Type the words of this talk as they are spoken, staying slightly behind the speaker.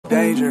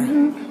danger.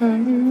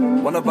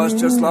 One of us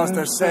just lost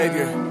our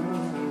savior.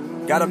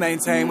 Gotta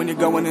maintain when you're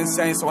going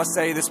insane, so I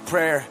say this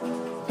prayer.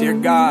 Dear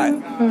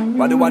God,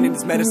 why do I need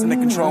this medicine to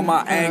control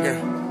my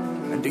anger?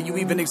 And do you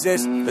even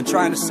exist? They're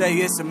trying to say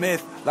it's a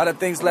myth. A lot of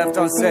things left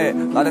unsaid, a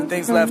lot of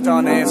things left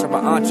unanswered. My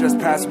aunt just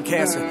passed from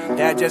cancer.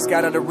 Dad just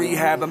got out of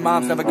rehab, and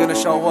mom's never gonna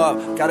show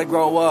up. Gotta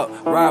grow up,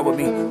 ride with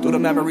me through the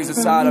memories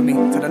inside of me.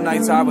 To the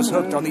nights I was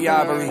hooked on the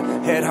ivory,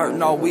 head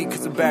hurting all week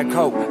cause of bad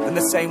coke. Then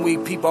the same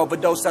week people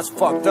overdose, that's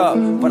fucked up.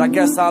 But I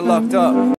guess I lucked up.